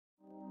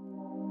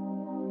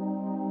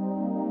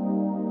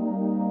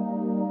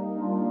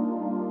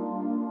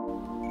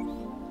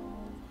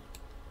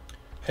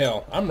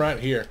Hell, I'm right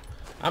here.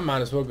 I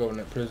might as well go in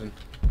that prison.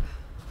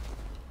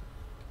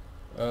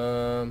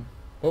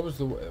 What was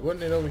the...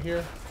 Wasn't it over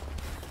here?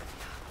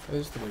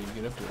 This is the way you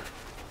get up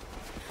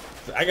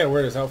there. I gotta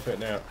wear this outfit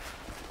now.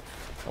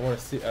 I want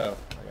to see... Oh,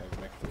 I gotta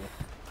go back through.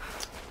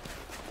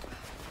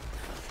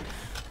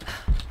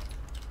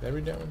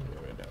 Every down?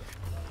 Yeah, right down.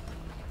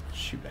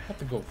 Shoot, I have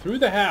to go through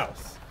the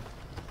house.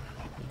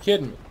 You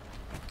kidding me?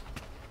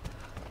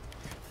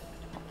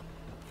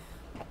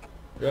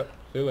 Yep,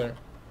 see you later.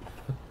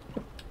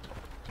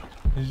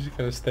 They just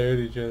kind of stare at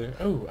each other.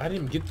 Oh, I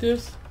didn't get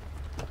this?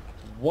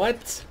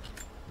 What?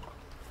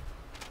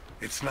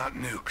 It's not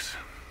nukes.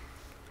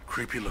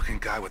 Creepy looking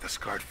guy with a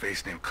scarred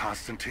face named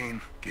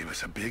Constantine gave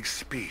us a big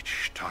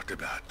speech, talked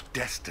about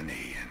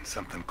destiny and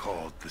something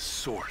called the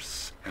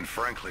Source. And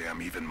frankly,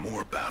 I'm even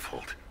more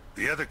baffled.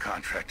 The other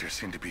contractors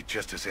seem to be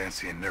just as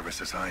antsy and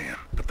nervous as I am.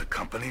 But the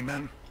company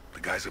men, the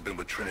guys who've been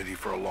with Trinity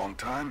for a long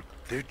time,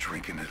 they're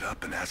drinking it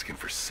up and asking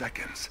for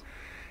seconds.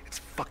 It's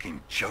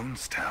fucking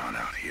Jonestown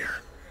out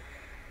here.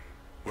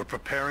 We're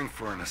preparing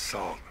for an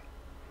assault.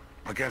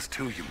 Against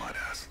who, you might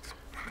ask?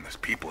 I mean, there's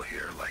people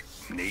here, like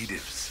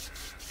natives,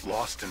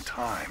 lost in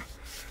time.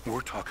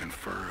 We're talking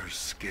furs,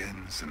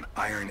 skins, and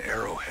iron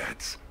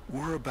arrowheads.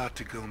 We're about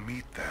to go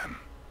meet them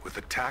with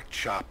attack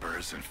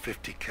choppers and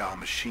 50 cal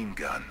machine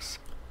guns.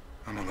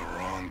 I'm on the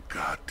wrong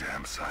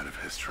goddamn side of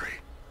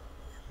history.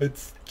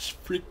 It's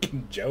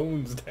freaking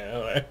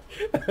Jonestown.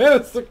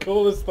 That's the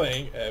coolest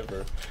thing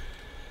ever.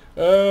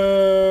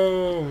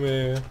 Oh,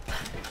 man.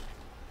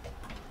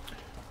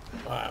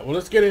 Alright, well,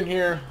 let's get in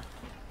here,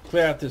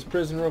 clear out this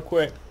prison real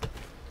quick,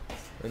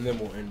 and then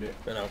we'll end it,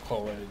 and I'll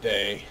call it a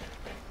day.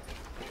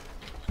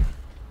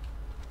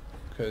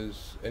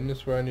 Because, isn't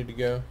this where I need to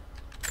go?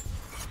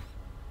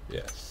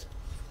 Yes.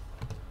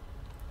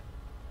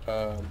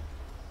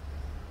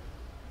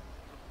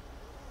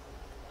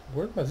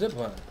 Where's my zip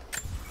line?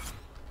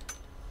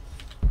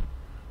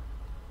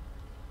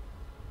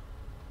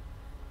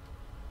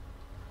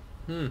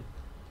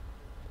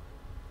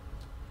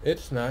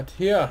 It's not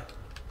here.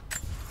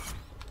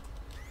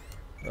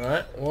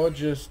 Alright, we'll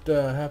just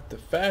have to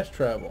fast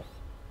travel.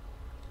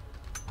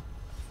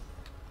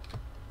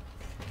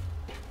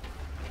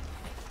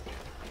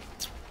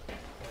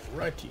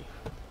 Alrighty.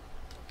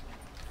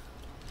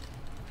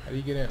 How do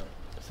you get out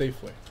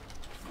safely?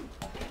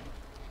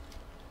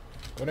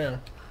 Go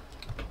down.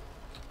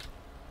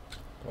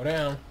 Go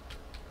down.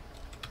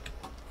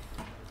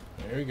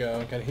 There we go.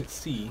 Gotta hit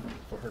C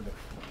for her to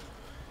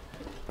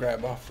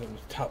grab off the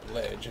top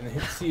ledge, and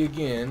hit C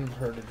again for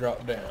her to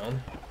drop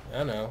down.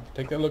 I know.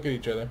 Take that look at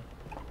each other.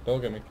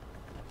 Don't look at me.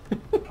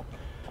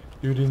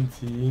 You didn't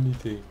see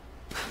anything.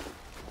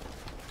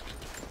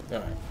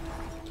 Alright.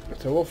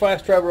 So we'll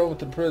fast travel over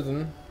to the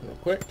prison real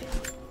quick.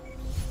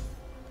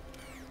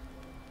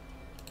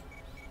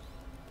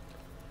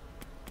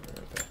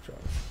 Fast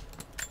travel.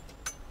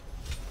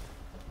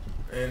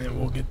 And then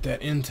we'll get that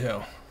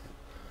intel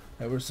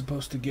that we're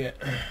supposed to get.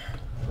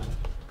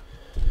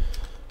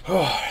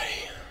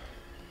 Alright.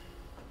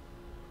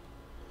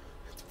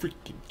 It's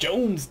freaking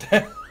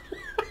Jonestown.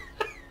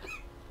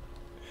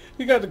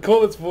 You got the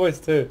coolest voice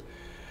too.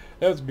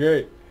 That was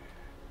great.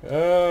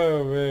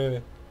 Oh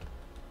man.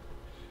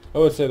 I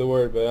would say the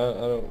word, but I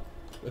don't.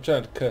 I'm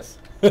trying to cuss.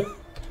 So,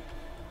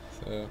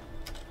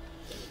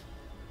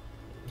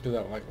 because I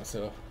don't like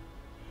myself.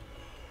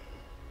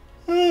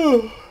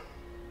 Oh,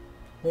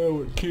 I don't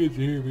want kids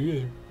to hear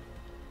me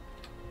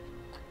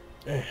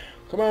either.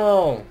 Come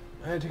on.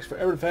 It takes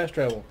forever to fast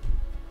travel.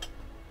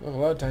 Well, a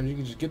lot of times you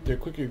can just get there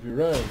quicker if you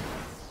run.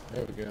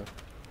 There we go.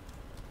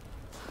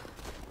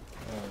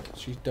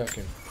 She's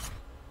ducking.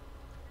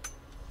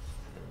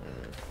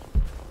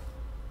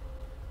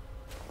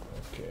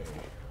 Okay,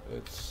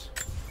 let's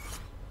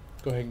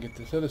go ahead and get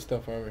this other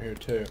stuff over here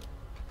too.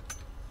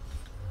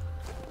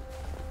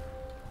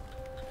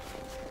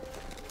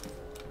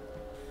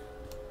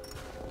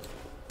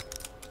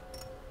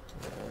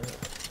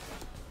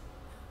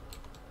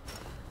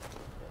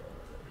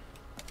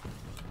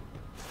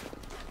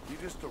 You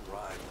just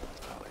arrived in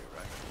the valley,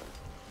 right?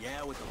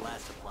 Yeah, with the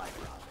last supply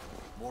drop.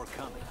 More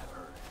coming, I've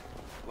heard.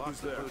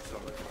 Lots of boots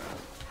on the ground.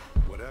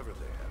 Whatever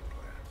they have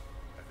planned,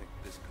 I think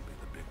this could be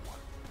the big one.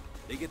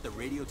 They get the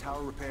radio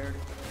tower repaired?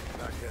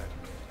 Not yet.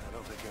 I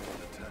don't think any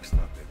of the techs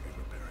thought they'd be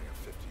repairing a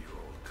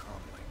 50-year-old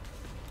comlink.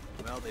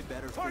 Well, they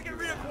better Target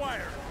figure it out.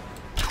 reacquired!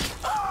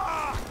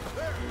 Ah!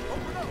 There!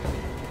 Open up!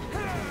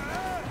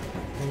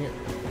 Dang it.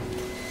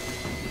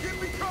 Give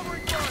me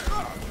covering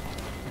fire!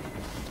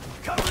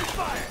 Covering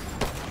fire!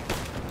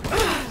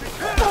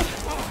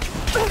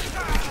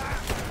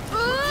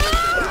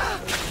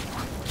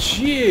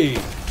 Gee!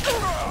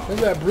 Look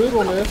at that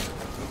brutalness.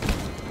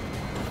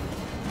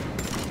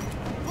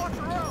 Launch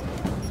her out!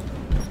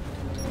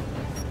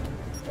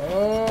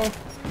 Oh.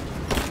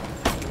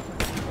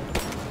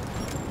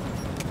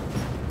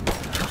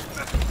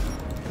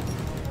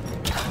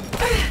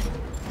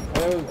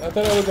 I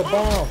thought it was a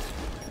bomb.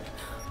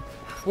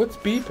 What's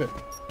beeping?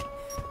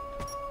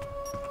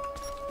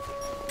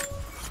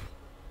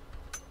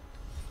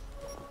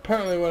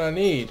 Apparently what I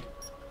need.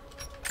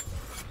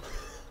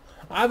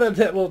 I thought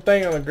that little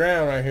thing on the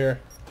ground right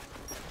here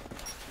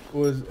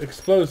was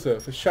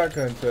explosive. It's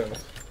shotgun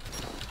shells.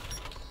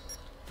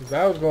 Cause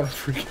I was going to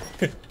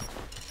freaking,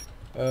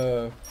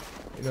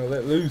 you know,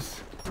 let loose.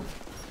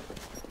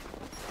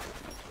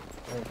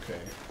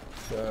 Okay,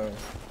 so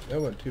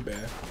that wasn't too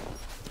bad.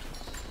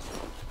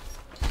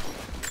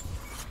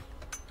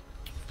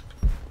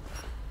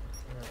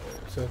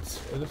 Alright, so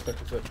it looks like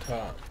it's up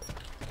top.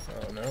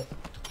 Oh no.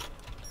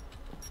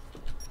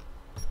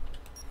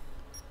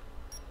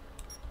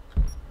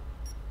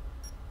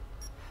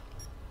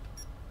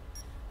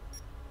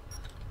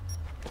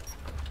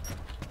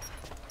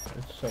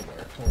 It's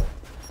somewhere. Hold on.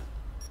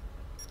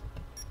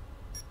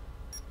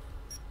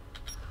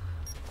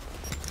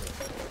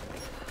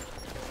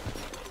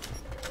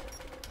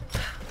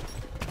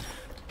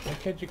 Why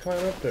can't you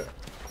climb up there?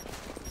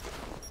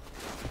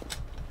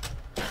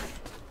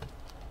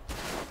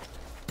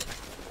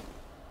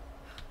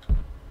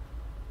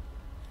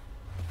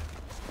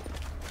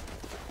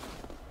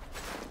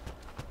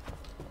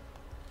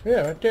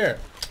 Yeah, right there.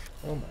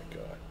 Oh my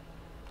god.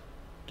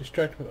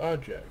 Distract with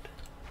object.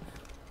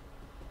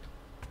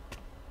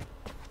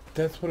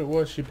 That's what it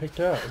was she picked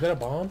up. Is that a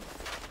bomb?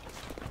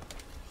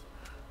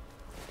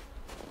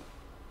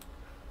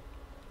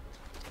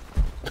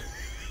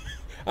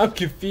 I'm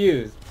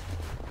confused.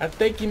 I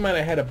think he might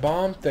have had a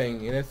bomb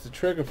thing, and that's the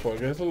trigger for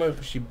it. That's like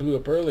what she blew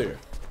up earlier.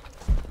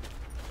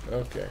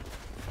 Okay.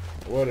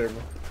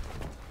 Whatever.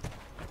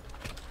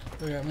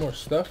 We got more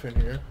stuff in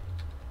here.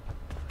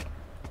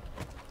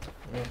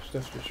 More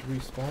stuff just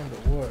respawned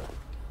or what?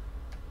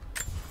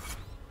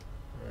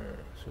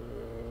 Alright, so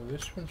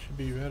this one should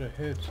be right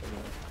ahead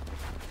somewhere.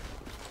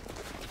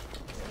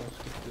 Right, let's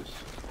get this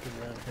get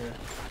around here.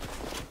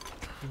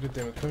 Good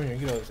thing we come here and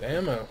get all this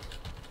ammo.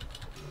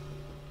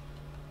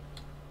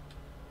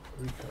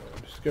 Recon,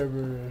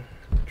 discover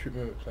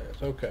treatment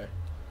plants. Okay,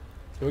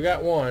 so we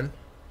got one.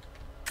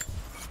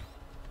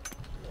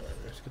 Alright,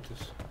 let's get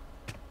this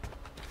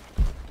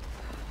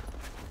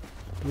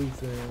blue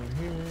thing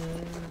here.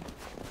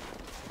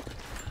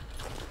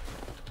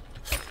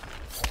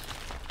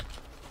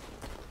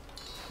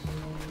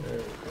 There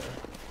we go.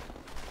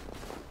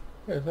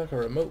 Yeah, it's like a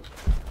remote.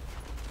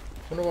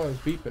 I wonder why it's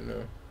beeping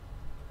now.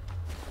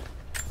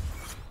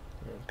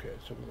 Okay,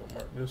 so we're gonna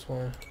mark this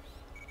one.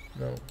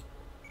 No.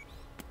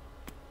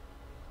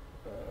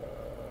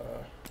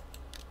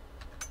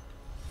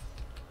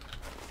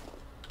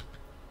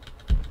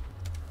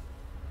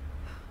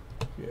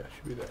 Yeah,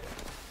 should be that one.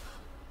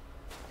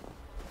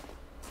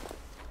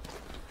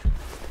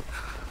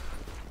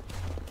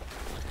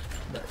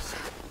 Nice.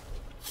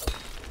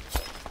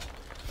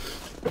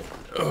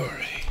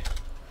 Alright.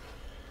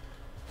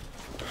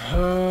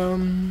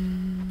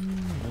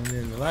 And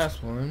then the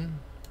last one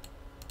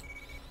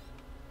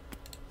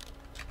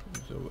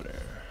is over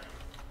there.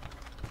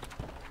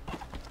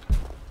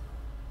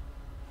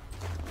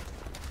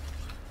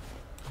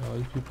 Oh,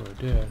 these people are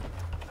dead.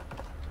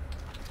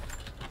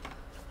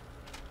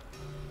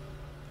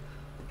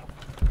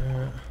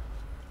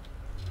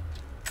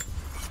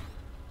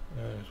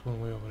 There's one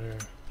way over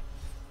there.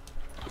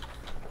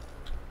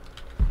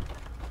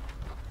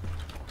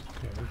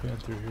 Okay, we've been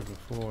through here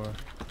before.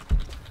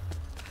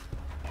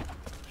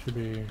 Should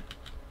be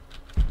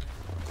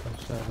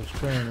outside this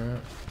train,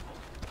 right?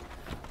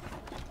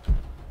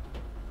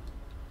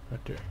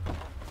 Right there.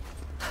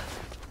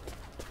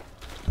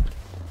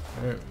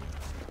 There we go.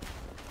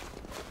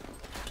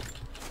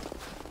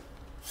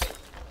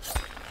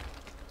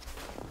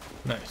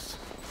 Nice.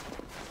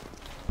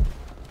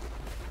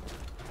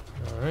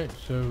 Alright,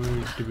 so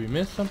did we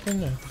miss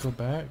something? I have to go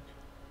back.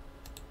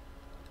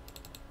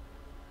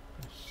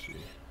 Let's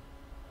see.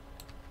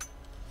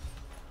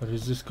 Or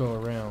does this go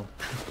around?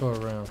 Let's go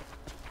around.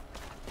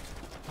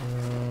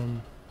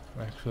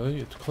 Actually,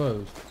 it's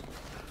closed.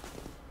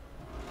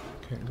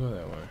 Can't go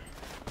that way.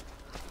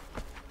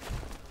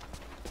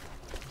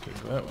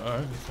 Can't go that way.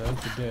 Alright, so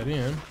that's a dead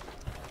end.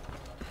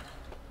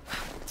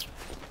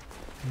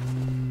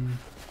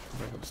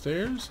 Back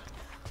upstairs.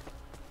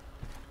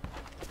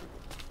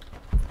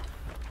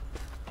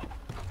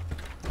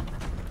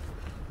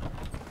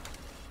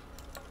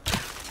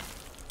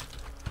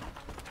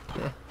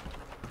 Sure.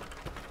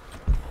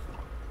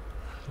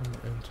 Some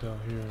intel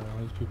here. All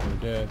these people are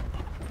dead.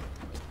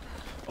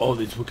 All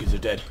these Wookiees are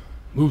dead.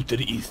 Move to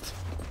the east.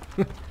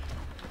 Star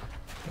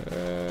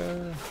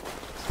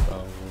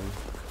Wars.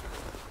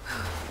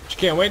 But you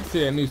can't wait to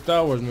see that new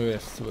Star Wars movie.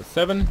 That's what,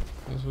 7?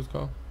 That's what it's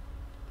called.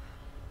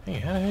 Hey,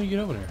 how the hell you get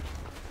over there?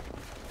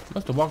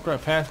 Must have walked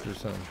right past it or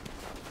something.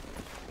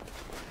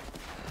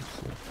 Let's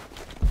see.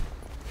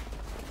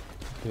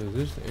 Okay,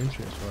 this is the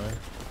entrance, right?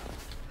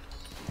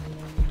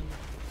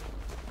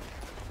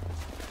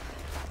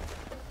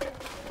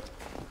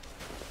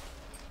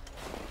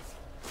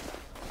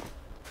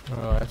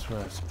 Oh, that's where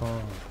I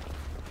spawned.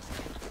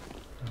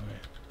 Okay.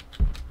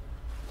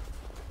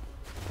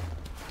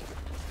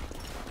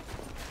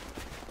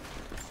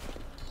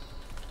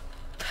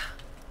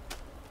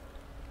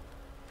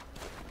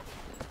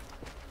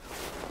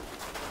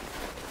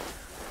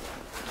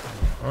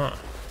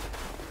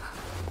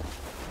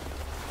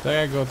 So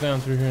I gotta go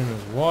down through here in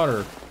this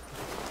water.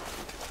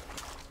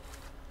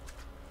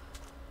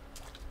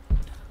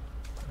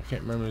 I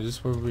can't remember. Is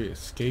this where we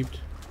escaped?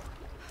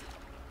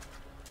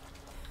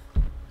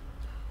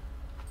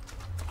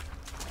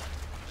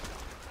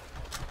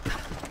 I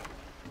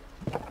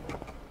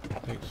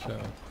think so.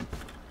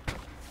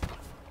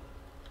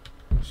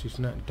 She's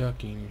not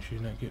ducking and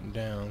she's not getting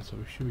down, so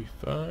we should be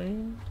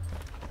fine.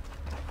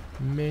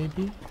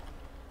 Maybe.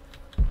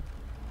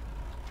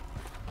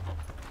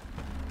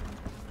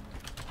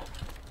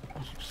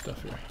 There's some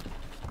stuff here.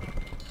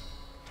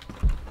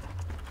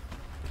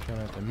 Don't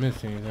have to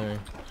miss anything.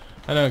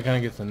 I know it kind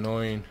of gets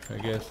annoying, I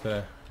guess,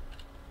 that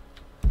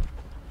I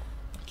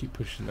keep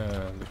pushing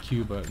the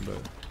Q button,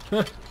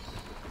 but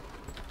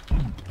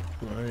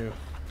where are you?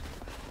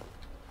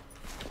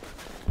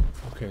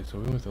 Okay, so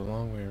we went the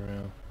long way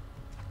around.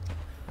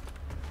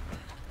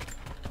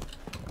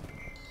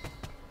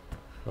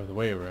 Or the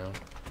way around.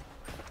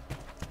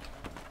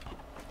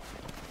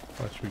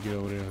 Watch we get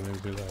over there and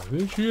they'll be like,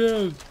 there she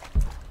is!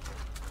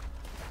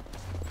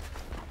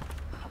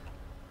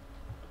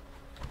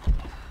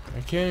 I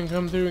can't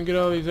come through and get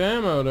all these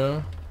ammo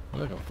though. I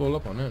think I'm full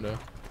up on that though.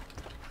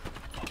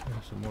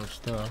 There's some more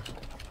stuff.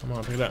 Come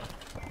on, pick it up.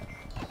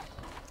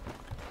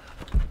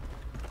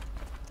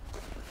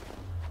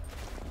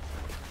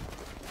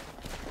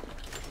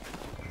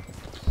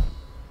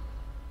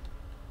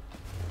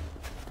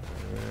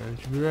 And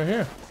it should be right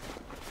here.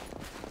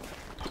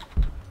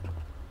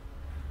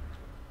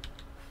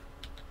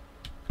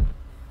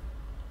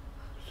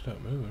 Stop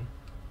moving.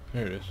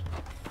 There it is.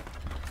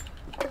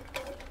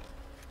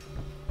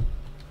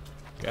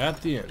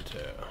 Got the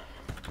intel.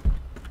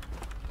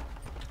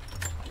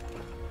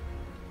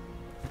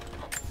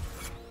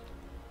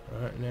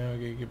 Alright, now I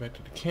gotta get back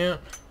to the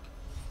camp.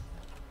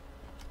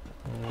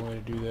 Only way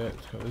to do that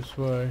is go this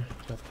way.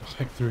 Got to go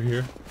back through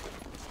here.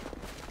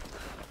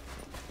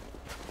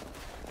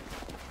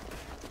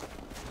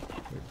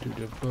 Too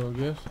difficult, I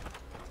guess.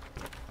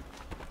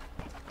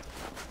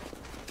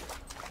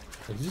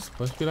 Is this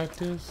supposed to be like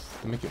this?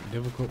 To make it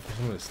difficult for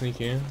someone to sneak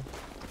in?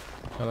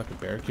 Kind of like a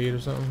barricade or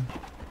something?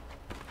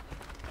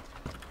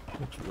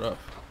 Looks rough.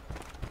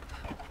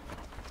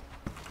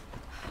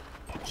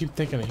 I keep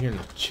thinking I'm hearing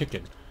a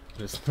chicken,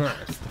 but it's not.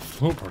 It's the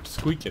floorboard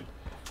squeaking.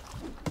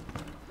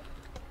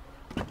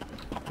 There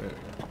we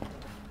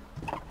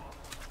go.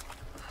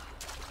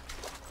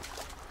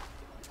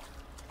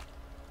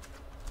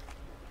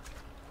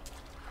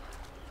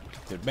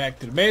 Get back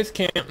to the base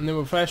camp, and then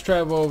we'll fast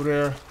travel over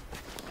there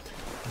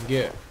and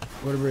get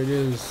whatever it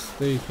is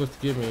they're supposed to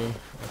give me.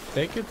 I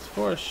think it's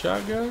for a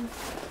shotgun,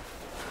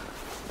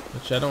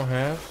 which I don't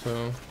have,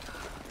 so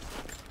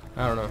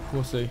I don't know.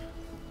 We'll see.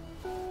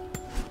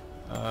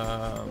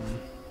 Let's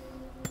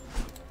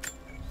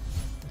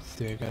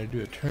see. I gotta do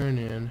a turn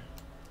in.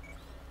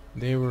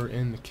 They were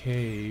in the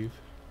cave.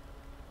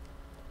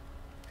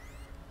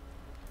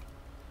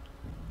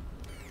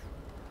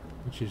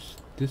 Which is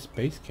this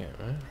base camp,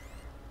 right?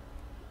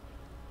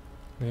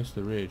 There's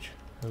the ridge.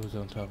 That was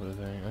on top of the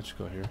thing. Let's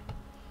go here.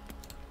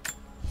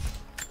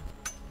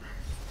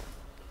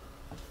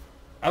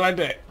 I like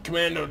that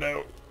commando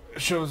though.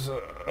 It shows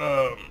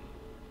our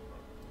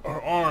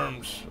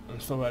arms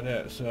and stuff like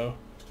that, so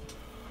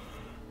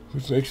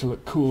which makes it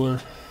look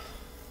cooler.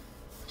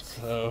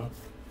 So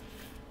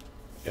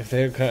if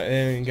they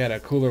ain't got a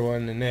cooler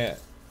one than that,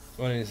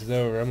 when this is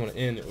over, I'm gonna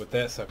end it with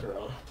that sucker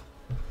on.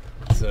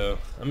 So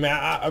I mean,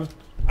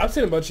 I've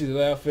seen a bunch of these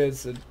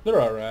outfits, and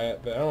they're all right,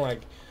 but I don't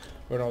like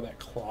wearing all that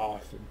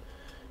cloth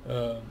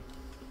and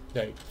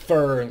like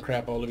fur and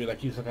crap all over you,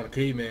 like you some kind of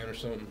caveman or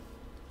something.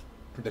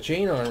 The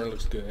chain armor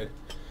looks good.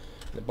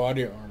 The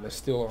body armor,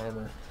 steel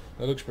armor,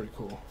 that looks pretty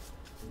cool.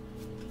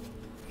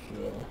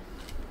 So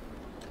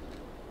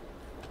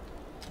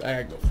I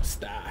gotta go for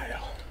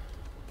style.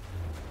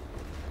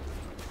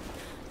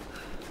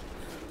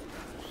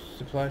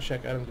 Supply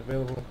shack items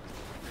available.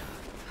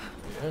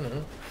 Yeah, I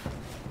know.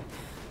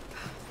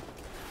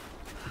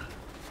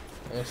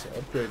 Let's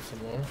upgrade some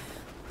more.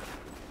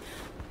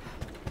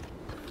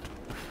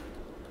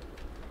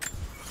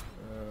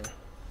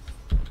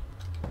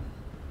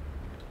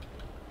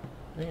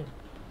 Man.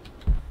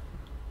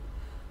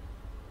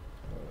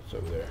 Oh, it's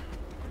over there.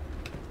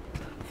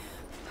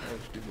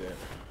 Let's do that.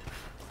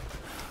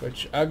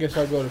 Which I guess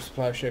I'll go to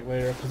supply shack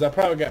later, because I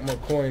probably got more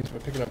coins for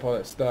picking up all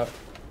that stuff.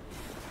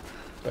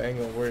 But I ain't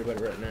gonna worry about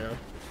it right now.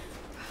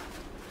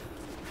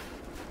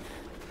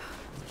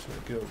 Just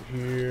gonna get over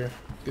here,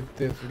 get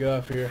this, and get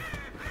off here.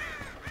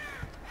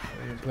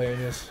 I've been playing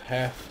this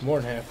more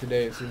than half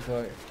today, it seems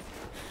like.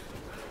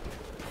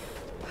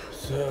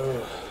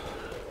 So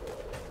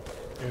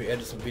maybe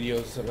edit some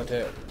videos or something like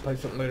that. Play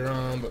something later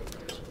on, but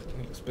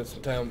I need to spend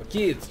some time with the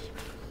kids.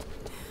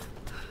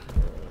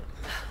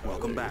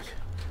 Welcome back.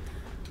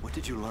 What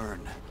did you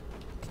learn?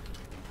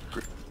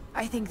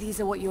 I think these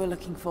are what you were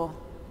looking for.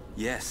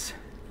 Yes.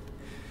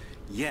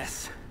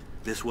 Yes.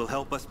 This will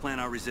help us plan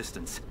our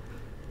resistance.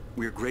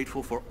 We are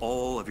grateful for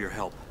all of your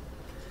help.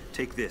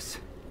 Take this,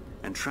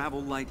 and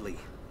travel lightly.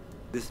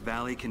 This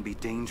valley can be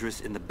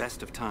dangerous in the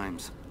best of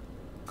times.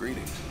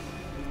 Greetings.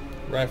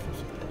 Rifle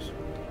suppressor.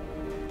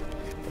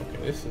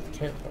 Okay, this is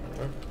campfire,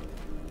 huh?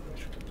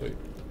 Mission complete.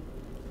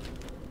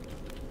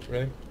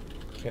 Really?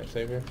 Can't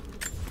save here?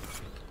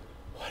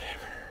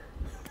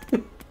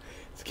 Whatever.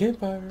 It's a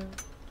campfire.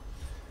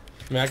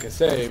 I mean, I can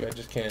save, I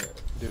just can't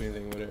do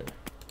anything with it.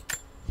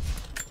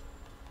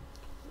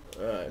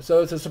 Alright,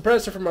 so it's a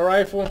suppressor for my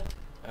rifle.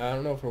 I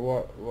don't know for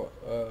what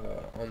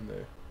on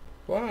there.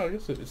 Wow, I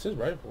guess it says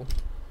rifle.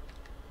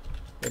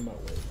 It might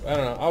work. I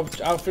don't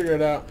know. I'll figure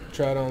it out.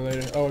 Try it on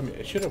later. Oh, I mean,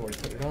 it should have already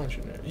put it on,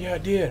 shouldn't it? Yeah, I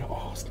did.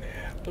 Oh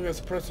snap! Look at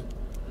that suppressor.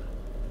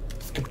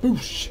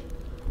 Skaboosh.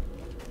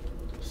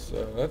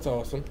 So that's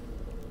awesome.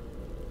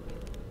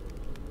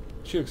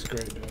 She looks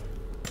great,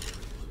 though.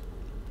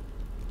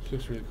 She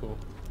looks really cool.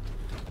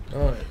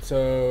 Alright,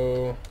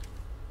 so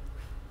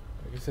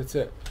I guess that's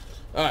it.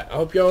 Alright, I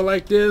hope y'all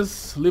like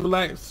this. Leave a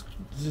like,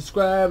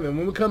 subscribe, and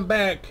when we come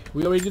back,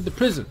 we already did the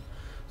prison.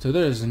 So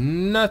there's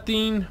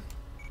nothing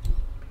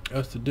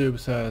else to do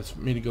besides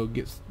me to go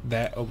get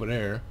that over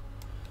there.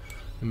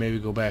 And maybe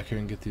go back here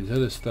and get these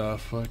other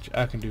stuff, which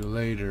I can do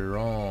later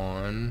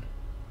on.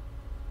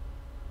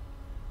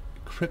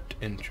 Crypt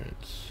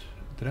entrance.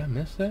 Did I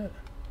miss that?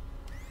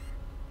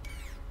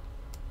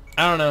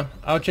 I don't know.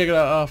 I'll check it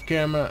out off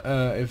camera.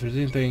 If there's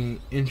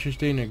anything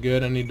interesting or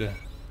good I need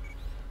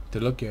to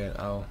look at,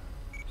 I'll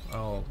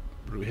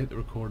hit the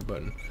record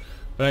button.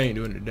 But I ain't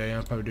doing it today.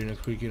 I'll probably do it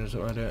next weekend or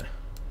something like that.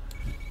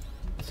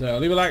 So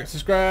leave a like,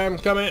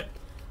 subscribe, comment.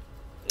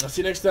 I'll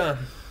see you next time.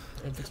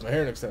 I'll fix my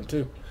hair next time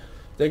too.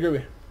 Stay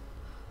groovy.